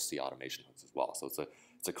provide DSC automation hooks as well. So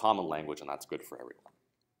it's a common language, and that's good for everyone.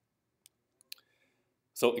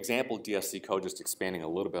 So example DSC code, just expanding a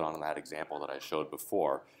little bit on that example that I showed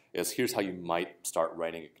before, is here's how you might start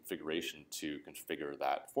writing a configuration to configure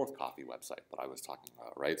that Fourth Coffee website that I was talking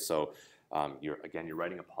about, right? So you're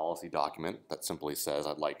writing a policy document that simply says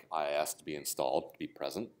I'd like IIS to be installed, to be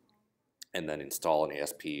present, and then install an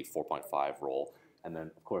ASP 4.5 role. And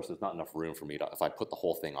then, of course, there's not enough room for me to, if I put the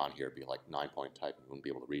whole thing on here, it'd be like 9-point type, and you wouldn't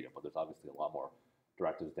be able to read it. But there's obviously a lot more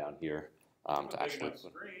directives down here to actually.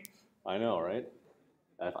 I know, right?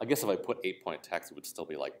 I guess if I put 8-point text, it would still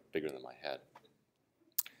be like bigger than my head.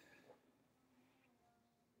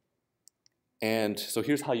 And so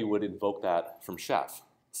here's how you would invoke that from Chef.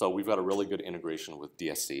 So we've got a really good integration with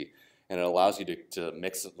DSC, and it allows you to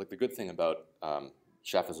mix it. Like the good thing about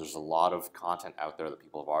Chef is there's a lot of content out there that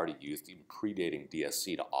people have already used, even predating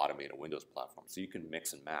DSC, to automate a Windows platform. So you can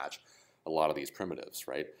mix and match a lot of these primitives,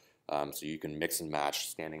 right? So you can mix and match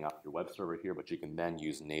standing up your web server here, but you can then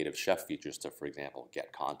use native Chef features to, for example,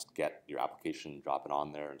 get your application, drop it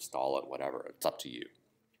on there, install it, whatever. It's up to you.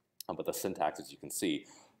 But the syntax, as you can see,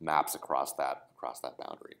 maps across that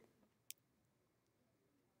boundary.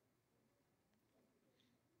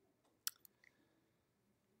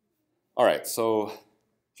 All right, so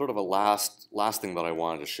sort of a last thing that I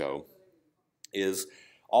wanted to show is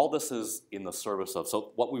all this is in the service of,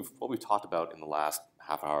 so what we've talked about in the last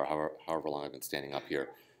half hour, however long I've been standing up here,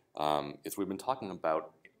 is we've been talking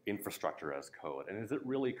about infrastructure as code. And is it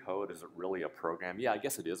really code? Is it really a program? Yeah, I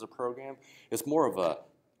guess it is a program. It's more of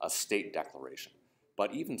a state declaration.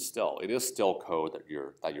 But even still, it is still code that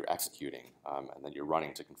you're executing and that you're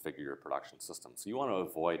running to configure your production system. So you want to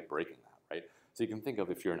avoid breaking that, right? So you can think of,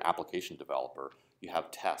 if you're an application developer, you have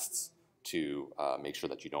tests to make sure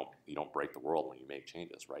that you don't break the world when you make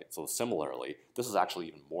changes, right? So similarly, this is actually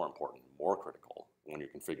even more important, more critical when you're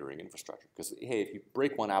configuring infrastructure. Because hey, if you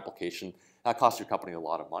break one application, that costs your company a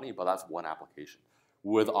lot of money, but that's one application.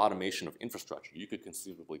 with automation of infrastructure, you could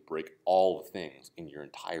conceivably break all the things in your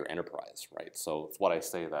entire enterprise, right? So it's what I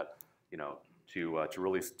say that, you know, to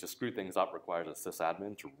really screw things up requires a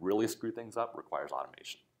sysadmin. To really screw things up requires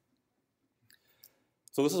automation.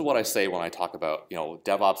 So this is what I say when I talk about, you know,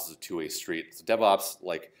 DevOps is a two-way street. So DevOps,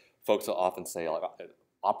 like folks will often say, like,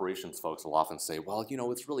 operations folks will often say, well, you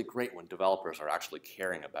know, it's really great when developers are actually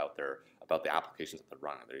caring about the applications that they're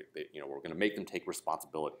running. You know, we're going to make them take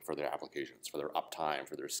responsibility for their applications, for their uptime,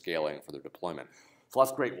 for their scaling, for their deployment. So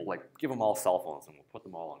that's great. We'll like give them all cell phones and we'll put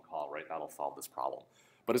them all on call, right? That'll solve this problem.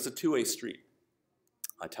 But it's a two-way street.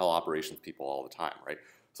 I tell operations people all the time, right?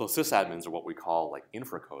 So sysadmins are what we call like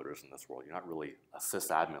infracoders in this world. You're not really a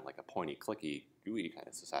sysadmin, like a pointy, clicky, GUI kind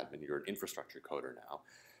of sysadmin. You're an infrastructure coder now.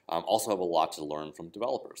 Also have a lot to learn from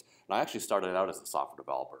developers. And I actually started out as a software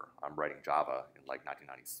developer. I'm writing Java in like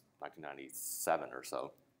 1997 or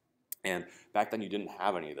so. And back then you didn't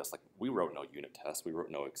have any of this. Like we wrote no unit tests, we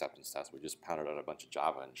wrote no acceptance tests. We just pounded out a bunch of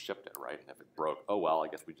Java and shipped it, right? And if it broke, oh well, I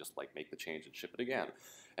guess we just like make the change and ship it again.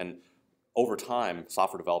 And over time,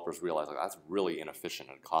 software developers realize like that's really inefficient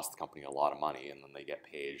and it costs the company a lot of money, and then they get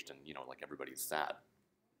paged, and you know, like everybody's sad.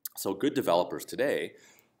 So good developers today,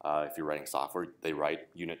 if you're writing software, they write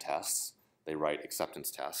unit tests, they write acceptance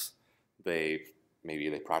tests, maybe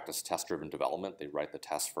they practice test-driven development. They write the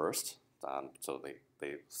tests first, so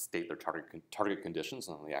they state their target conditions,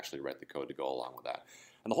 and then they actually write the code to go along with that.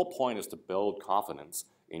 And the whole point is to build confidence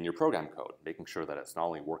in your program code, making sure that it's not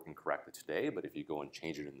only working correctly today, but if you go and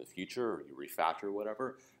change it in the future or you refactor or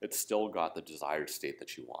whatever, it's still got the desired state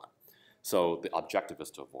that you want. So the objective is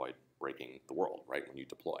to avoid breaking the world, right? When you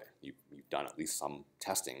deploy, you've done at least some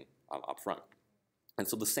testing up front. And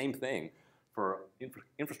so the same thing for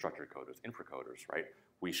infrastructure coders, infracoders, right?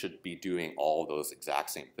 We should be doing all those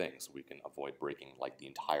exact same things so we can avoid breaking like the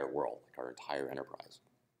entire world, like our entire enterprise.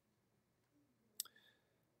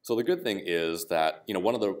 So the good thing is that, you know,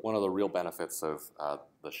 one of the real benefits of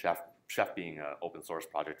the Chef being an open source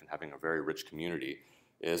project and having a very rich community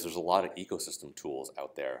is there's a lot of ecosystem tools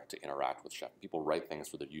out there to interact with Chef. People write things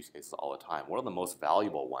for their use cases all the time. One of the most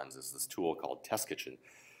valuable ones is this tool called Test Kitchen,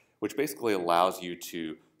 which basically allows you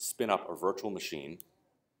to spin up a virtual machine.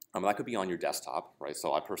 That could be on your desktop, right?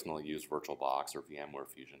 So I personally use VirtualBox or VMware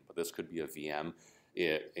Fusion, but this could be a VM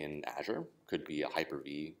in Azure, could be a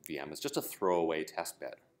Hyper-V VM. It's just a throwaway test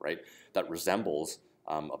bed, right? That resembles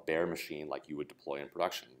a bare machine like you would deploy in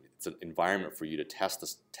production. It's an environment for you to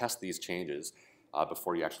test these changes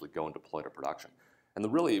before you actually go and deploy to production. And the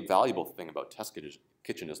really valuable thing about Test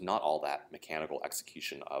Kitchen is not all that mechanical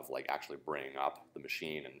execution of like actually bringing up the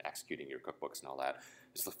machine and executing your cookbooks and all that.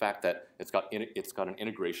 It's the fact that it's got an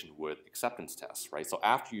integration with acceptance tests, right? So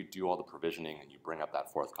after you do all the provisioning and you bring up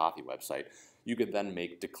that Fourth Coffee website, you could then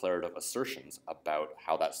make declarative assertions about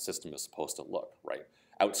how that system is supposed to look, right?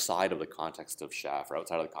 Outside of the context of Chef or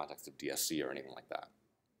outside of the context of DSC or anything like that.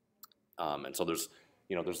 And so there's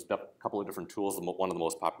a couple of different tools. One of the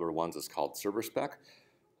most popular ones is called ServerSpec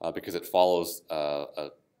because it follows,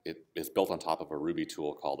 it is built on top of a Ruby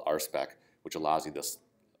tool called RSpec, which allows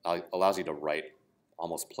you to write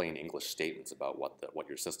almost plain English statements about what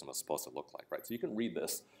your system is supposed to look like, right? So you can read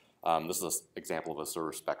this. This is an example of a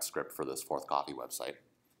ServerSpec script for this Fourth Coffee website.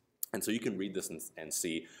 And so you can read this and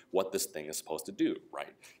see what this thing is supposed to do,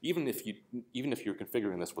 right? Even if you're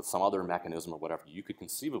configuring this with some other mechanism or whatever, you could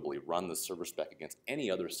conceivably run this ServerSpec against any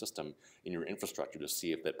other system in your infrastructure to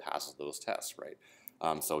see if it passes those tests,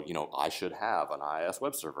 right? So, you know, I should have an IIS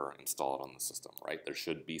web server installed on the system, right? There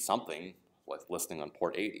should be something like listing on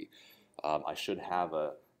port 80. I should have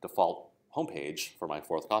a default homepage for my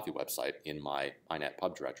Fourth Coffee website in my inet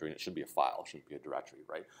pub directory, and it should be a file, it shouldn't be a directory,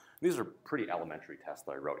 right? These are pretty elementary tests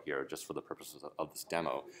that I wrote here just for the purposes of this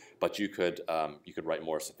demo, but you could write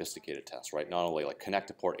more sophisticated tests, right? Not only like connect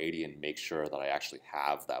to port 80 and make sure that I actually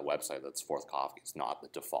have that website that's Fourth Coffee. It's not the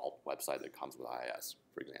default website that comes with IIS,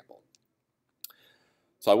 for example.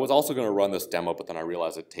 So I was also going to run this demo, but then I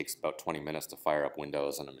realized it takes about 20 minutes to fire up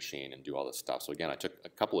Windows on a machine and do all this stuff. So again, I took a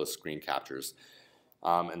couple of screen captures.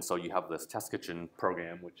 And so you have this Test Kitchen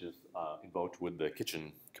program, which is invoked with the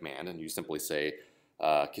kitchen command, and you simply say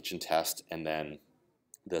kitchen test and then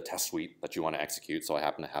the test suite that you want to execute. So I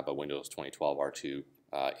happen to have a Windows 2012 R2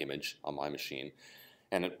 image on my machine,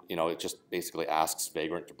 and it just basically asks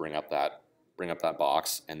Vagrant to bring up that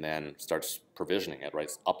box and then starts provisioning it. Right,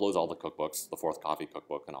 uploads all the cookbooks, the Fourth Coffee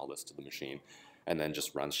cookbook, and all this to the machine, and then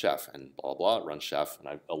just runs Chef and blah blah. It runs Chef, and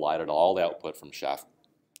I've elided all the output from Chef.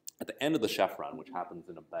 At the end of the Chef run, which happens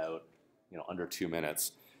in about under 2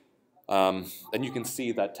 minutes, then you can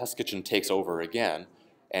see that Test Kitchen takes over again,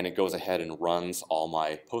 and it goes ahead and runs all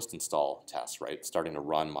my post-install tests, right? Starting to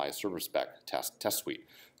run my server spec test suite.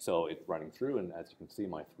 So it's running through, and as you can see,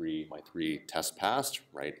 my three tests passed,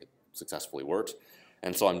 right? It successfully worked,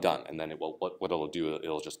 and so I'm done. And then what it'll do,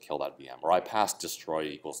 it'll just kill that VM. Or I pass destroy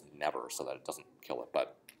equals never so that it doesn't kill it,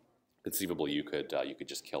 but conceivably you could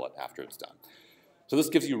just kill it after it's done. So this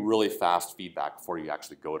gives you really fast feedback before you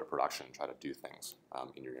actually go to production and try to do things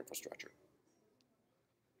in your infrastructure.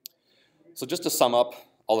 So just to sum up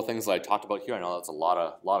all the things that I talked about here, I know that's a lot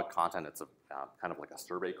of content. It's a kind of like a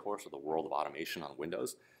survey course of the world of automation on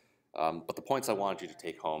Windows. But the points I wanted you to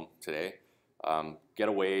take home today: get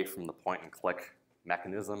away from the point-and-click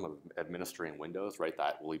mechanism of administering Windows. Right,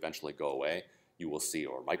 that will eventually go away. You will see,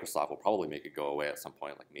 or Microsoft will probably make it go away at some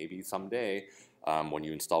point. Like maybe someday, when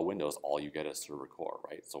you install Windows, all you get is server core.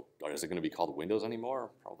 Right. So is it going to be called Windows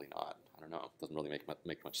anymore? Probably not. I don't know. It doesn't really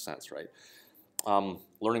make much sense, right?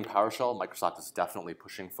 Learning PowerShell, Microsoft is definitely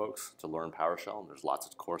pushing folks to learn PowerShell, and there's lots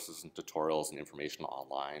of courses and tutorials and information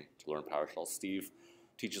online to learn PowerShell. Steve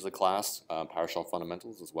teaches a class, PowerShell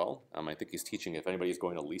Fundamentals as well. I think he's teaching, if anybody's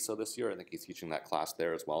going to LISA this year, I think he's teaching that class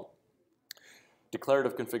there as well.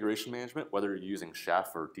 Declarative configuration management, whether you're using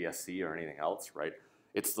Chef or DSC or anything else, right?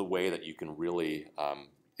 It's the way that you can really,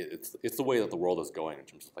 it's the way that the world is going in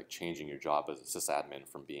terms of like changing your job as a sysadmin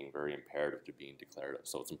from being very imperative to being declarative.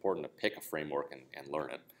 So it's important to pick a framework and learn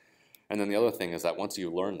it. And then the other thing is that once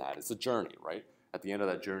you learn that, it's a journey, right? At the end of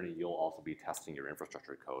that journey, you'll also be testing your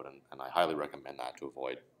infrastructure code, and I highly recommend that to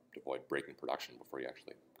avoid breaking production before you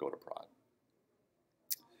actually go to prod.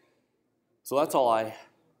 So that's all I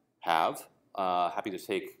have. Happy to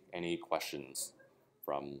take any questions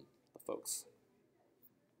from the folks.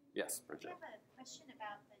 Yes, Bridget. I have a question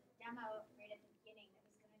about the demo right at the beginning that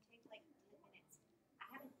was going to take like 10 minutes.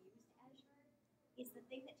 I haven't used Azure. Is the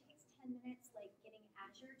thing that takes 10 minutes like getting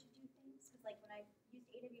Azure to do things? Because like when I've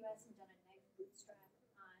used AWS and done a nice bootstrap on,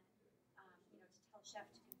 to tell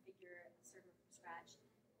Chef to configure a server from scratch,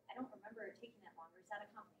 I don't remember it taking that long. Or is that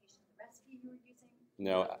a complication of the recipe you were using?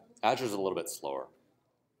 No, Azure's a little bit slower.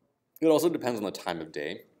 It also depends on the time of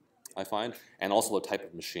day, I find, and also the type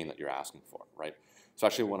of machine that you're asking for, right? So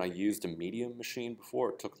actually, when I used a medium machine before,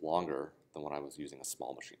 it took longer than when I was using a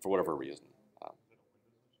small machine, for whatever reason.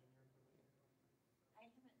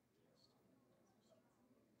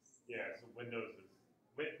 Yeah, so Windows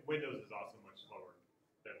is also much slower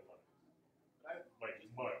than Linux. Like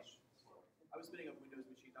much slower. I was spinning up Windows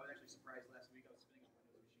machines. I was actually surprised last week. I was spinning up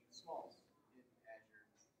Windows machines, smalls, in Azure.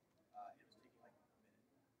 It was taking like a minute,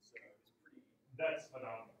 so it was pretty. That's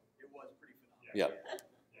phenomenal. It was pretty phenomenal. Yeah.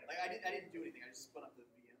 Yeah. Like I didn't do anything. I just spun up the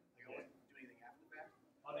VM. Like I wasn't doing anything after the fact.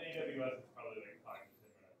 On AWS, it's probably like 5 to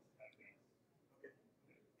 10 minutes at least. Okay.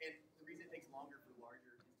 And the reason it takes longer for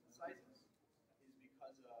larger instance sizes is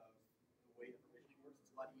because of the way the provisioning works.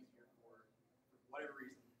 It's a lot easier for whatever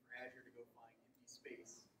reason, for Azure to go find empty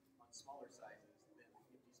space on smaller sizes than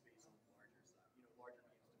empty space on larger size. Larger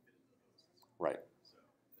VMs to fit into the hosts. Right. So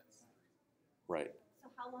that's the reason. Right.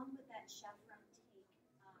 So how long would that Chef run take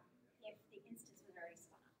if the instance was already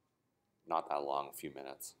spun up? Not that long, a few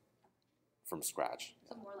minutes from scratch.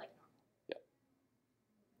 So more like normal. Yeah.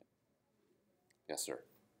 Yes, sir.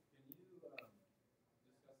 Can you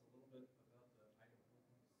discuss a little bit about the item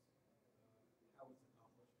movements, how it's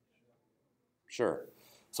accomplished in Chef? Sure.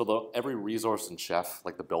 So every resource in Chef,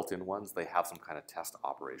 like the built-in ones, they have some kind of test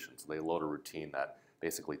operation. So they load a routine that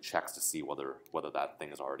basically checks to see whether that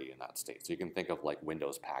thing is already in that state. So you can think of like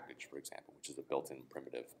Windows package, for example, which is a built-in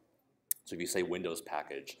primitive. So if you say Windows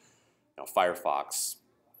package, Firefox,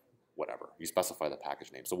 whatever, you specify the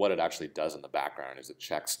package name. So what it actually does in the background is it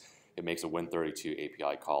makes a Win32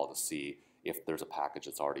 API call to see if there's a package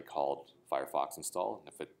that's already called Firefox install,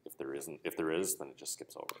 and if there is, then it just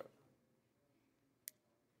skips over it.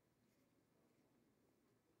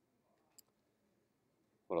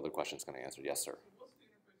 What other questions can I answer? Yes, sir. So what's the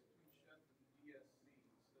interface between Chef and DSC?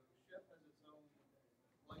 So Chef has its own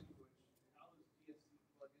language. How does DSC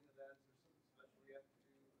plug into that? Is there something special you have to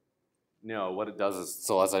do? No, what it does is,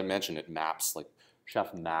 so as I mentioned, it maps, like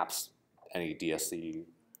Chef maps any DSC.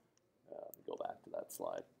 Let me go back to that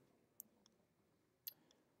slide.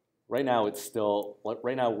 Right now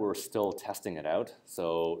we're still testing it out.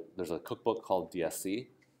 So there's a cookbook called DSC,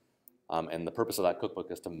 and the purpose of that cookbook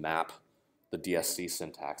is to map the DSC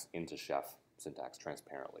syntax into Chef syntax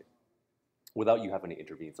transparently, without you having to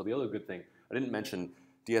intervene. So the other good thing, I didn't mention,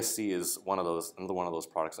 DSC is another one of those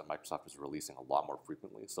products that Microsoft is releasing a lot more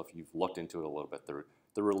frequently. So if you've looked into it a little bit, they're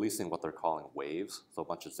releasing what they're calling waves, so a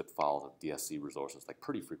bunch of zip files of DSC resources, like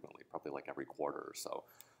pretty frequently, probably like every quarter or so.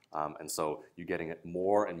 And so you're getting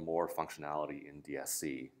more and more functionality in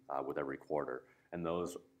DSC with every quarter. and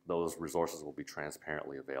those resources will be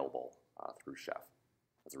transparently available through Chef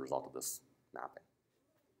as a result of this mapping.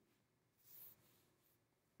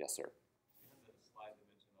 Yes, sir. You have the slide that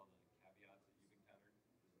mentioned all the caveats that you've encountered.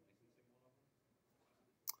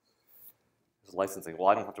 Is licensing one of them? Licensing. Well,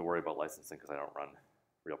 I don't have to worry about licensing because I don't run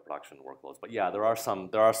real production workloads. But yeah, there are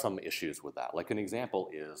some issues with that. Like an example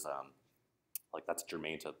is like that's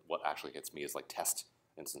germane to what actually hits me is like test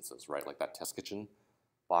instances, right? Like that test kitchen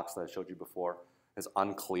box that I showed you before is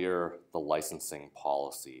unclear the licensing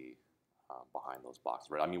policy behind those boxes,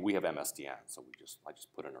 right? I mean, we have MSDN, so I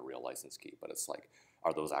just put in a real license key, but it's like,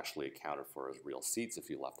 are those actually accounted for as real seats if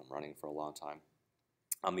you left them running for a long time?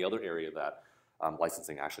 The other area that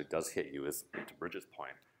licensing actually does hit you is, to Bridget's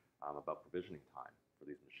point, about provisioning time for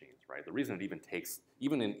these machines, right? The reason it even takes,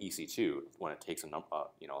 even in EC2, when it takes a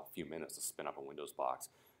few minutes to spin up a Windows box,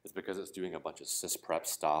 is because it's doing a bunch of sysprep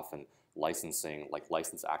stuff and licensing, like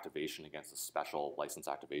license activation against a special license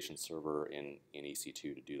activation server in EC2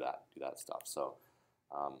 to do that stuff. So,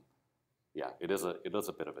 yeah, it is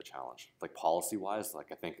a bit of a challenge. Like policy-wise,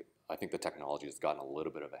 like I think the technology has gotten a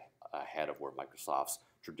little bit ahead of where Microsoft's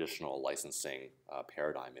traditional licensing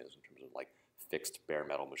paradigm is in terms of like fixed bare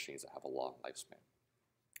metal machines that have a long lifespan.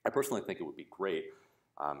 I personally think it would be great.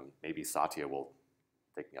 Maybe Satya will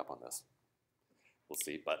take me up on this. We'll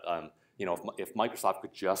see. But you know, if Microsoft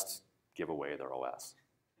could just give away their OS,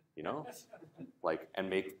 you know, like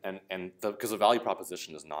because the value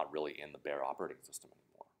proposition is not really in the bare operating system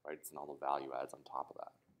anymore, right? It's in all the value adds on top of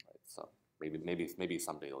that, right? So maybe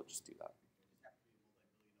someday they'll just do that.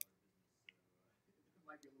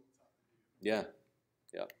 Yeah,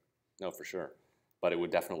 yeah, no, for sure. But it would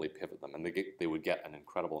definitely pivot them, and they would get an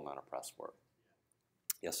incredible amount of press for it.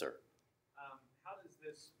 Yes, sir. How does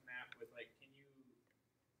this map with, like, can you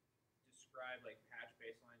describe like patch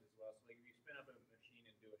baselines as well? So like if you spin up a machine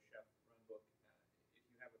and do a Chef runbook, if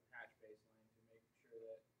you have a patch baseline to make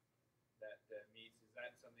sure that meets, is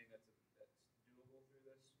that something that's doable through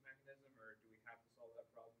this mechanism, or do we have to solve that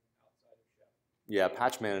problem outside of Chef? Yeah,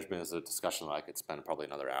 patch management is a discussion that I could spend probably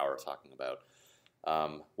another hour talking about.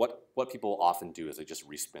 What people often do is they just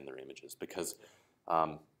respin their images because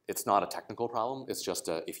it's not a technical problem. It's just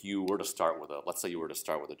if you were to start with let's say you were to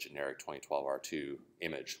start with a generic 2012 R2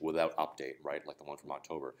 image without update, right, like the one from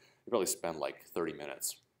October, you probably spend like 30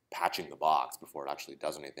 minutes patching the box before it actually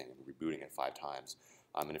does anything and rebooting it 5 times.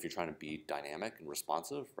 And if you're trying to be dynamic and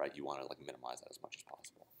responsive, right, you want to like minimize that as much as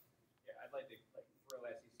possible. Yeah, I'd like to like throw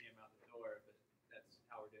SECM out the door, but that's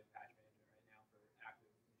how we're doing patch management right now for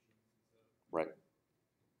active machines. So Right. it's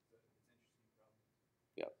an interesting problem.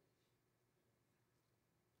 Yep.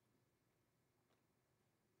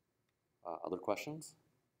 Other questions?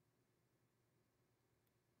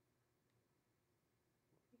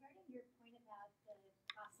 Regarding your point about the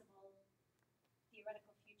possible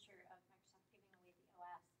theoretical future of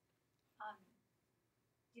Microsoft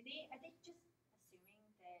giving away the OS, are they just assuming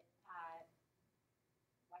that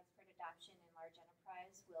widespread adoption in large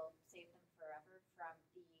enterprise will save them forever from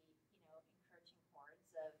the encouraging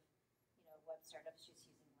hordes of web startups just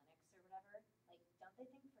using Linux or whatever? Like, don't they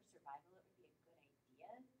think for survival it would be a good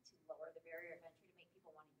idea to lower the barrier of entry to make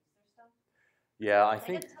people want to use their stuff? Yeah, I gotta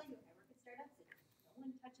think. tell you, I work at startups and no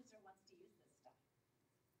one touches or wants to use this stuff.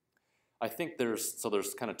 I think there's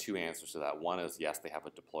kind of 2 answers to that. One is yes, they have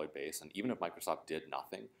a deployed base, and even if Microsoft did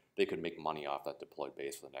nothing, they could make money off that deployed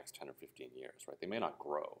base for the next 10 or 15 years, right? They may not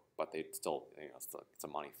grow, but they still, it's a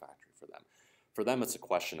money factory for them. For them, it's a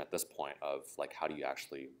question at this point of like, how do you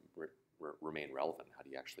actually remain relevant? How do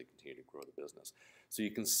you actually continue to grow the business? So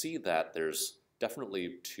you can see that there's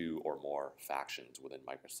definitely 2 or more factions within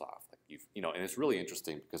Microsoft. Like and it's really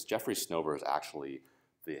interesting because Jeffrey Snover is actually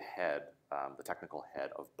the head, the technical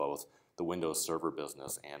head of both the Windows Server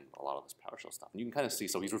business and a lot of this PowerShell stuff. And you can kind of see,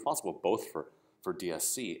 so he's responsible both for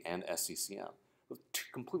DSC and SCCM, with 2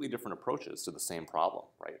 completely different approaches to the same problem,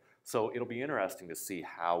 right? So it'll be interesting to see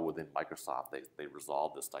how within Microsoft they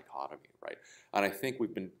resolve this dichotomy, right? And I think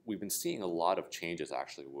we've been seeing a lot of changes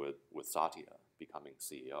actually with Satya becoming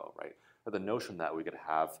CEO, right? The notion that we could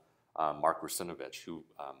have Mark Rusinovich, who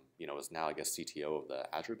is now I guess CTO of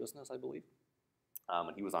the Azure business, I believe,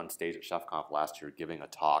 and he was on stage at ChefConf last year giving a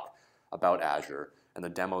talk about Azure, and the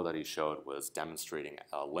demo that he showed was demonstrating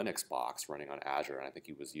a Linux box running on Azure, and I think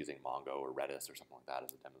he was using Mongo or Redis or something like that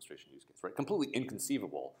as a demonstration use case, right? Completely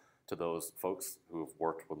inconceivable to those folks who have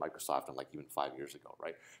worked with Microsoft and like even 5 years ago,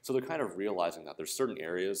 right? So they're kind of realizing that there's certain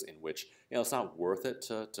areas in which it's not worth it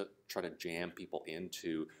to try to jam people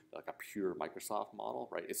into like a pure Microsoft model,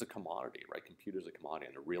 right? It's a commodity, right? Computer's a commodity,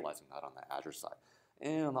 and they're realizing that on the Azure side.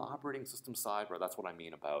 And on the operating system side, right, that's what I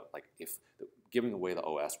mean about like if giving away the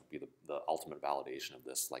OS would be the ultimate validation of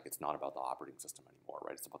this. Like, it's not about the operating system anymore,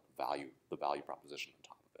 right? It's about the value proposition on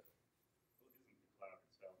top of it. Well, isn't the cloud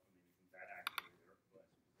itself, I mean, isn't that actually their best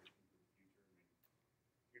position for the future? I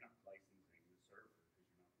mean, you're not licensing the server because you're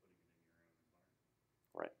not putting it in your own environment.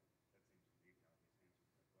 Right. That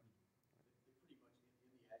seems to be the obvious answer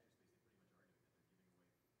to that question. They pretty much, in the Azure space, they pretty much are doing that. They're giving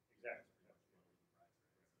away. Exactly. Pretty much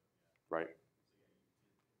bundled in the price, right? So, yeah. Right. So,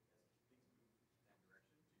 yeah, as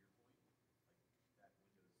things move in that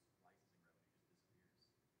direction, to your point, like that Windows licensing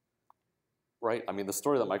revenue just disappears. Right. I mean, the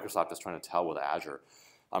story that Microsoft is trying to tell with Azure,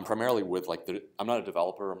 primarily with like, I'm not a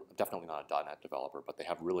developer, I'm definitely not a .NET developer, but they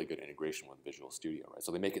have really good integration with Visual Studio, right?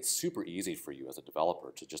 So they make it super easy for you as a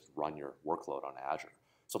developer to just run your workload on Azure.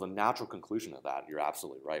 So the natural conclusion of that, you're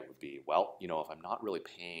absolutely right, would be, well, you know, if I'm not really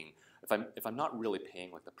paying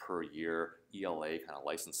like the per year ELA kind of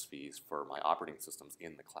license fees for my operating systems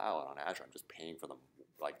in the cloud on Azure, I'm just paying for them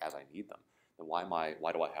like as I need them, then why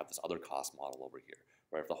do I have this other cost model over here?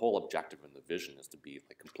 Right? If the whole objective and the vision is to be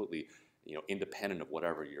like completely, you know, independent of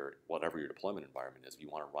whatever your deployment environment is. If you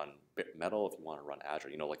want to run Metal, if you want to run Azure,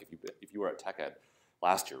 you know, like if you were at TechEd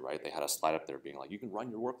last year, right? They had a slide up there being like, you can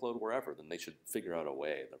run your workload wherever. Then they should figure out a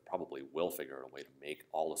way. They probably will figure out a way to make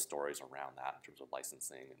all the stories around that in terms of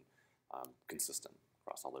licensing and consistent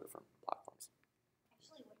across all the different platforms.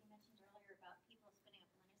 Actually, what you mentioned earlier about people spinning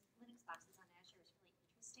up Linux boxes on Azure is really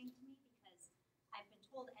interesting to me because I've been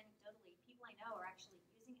told anecdotally, people I know are actually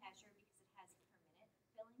using Azure because it has per minute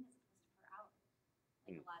billing as opposed to per hour.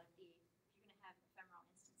 Like a lot of if you're going to have ephemeral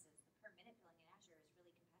instances, the per minute billing in Azure is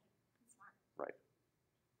really competitive and smart. Right.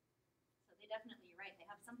 So they definitely, you're right, they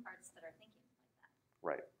have some parts that are thinking like that.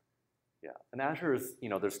 Right. Yeah, and Azure is, you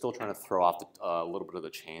know, they're still trying to throw off a little bit of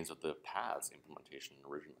the chains of the PaaS implementation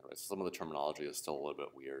originally, right? So some of the terminology is still a little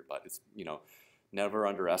bit weird, but it's, you know, never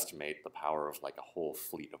underestimate the power of like a whole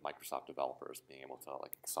fleet of Microsoft developers being able to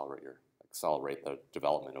like accelerate the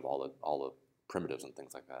development of all the primitives and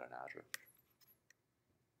things like that in Azure.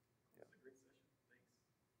 That's a great session. Thanks.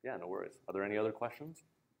 Yeah, no worries. Are there any other questions?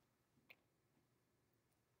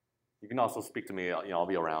 You can also speak to me. You know, I'll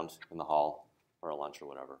be around in the hall or a lunch or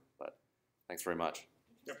whatever. But thanks very much.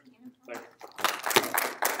 Yep. Interesting. Thanks.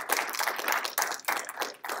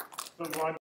 So,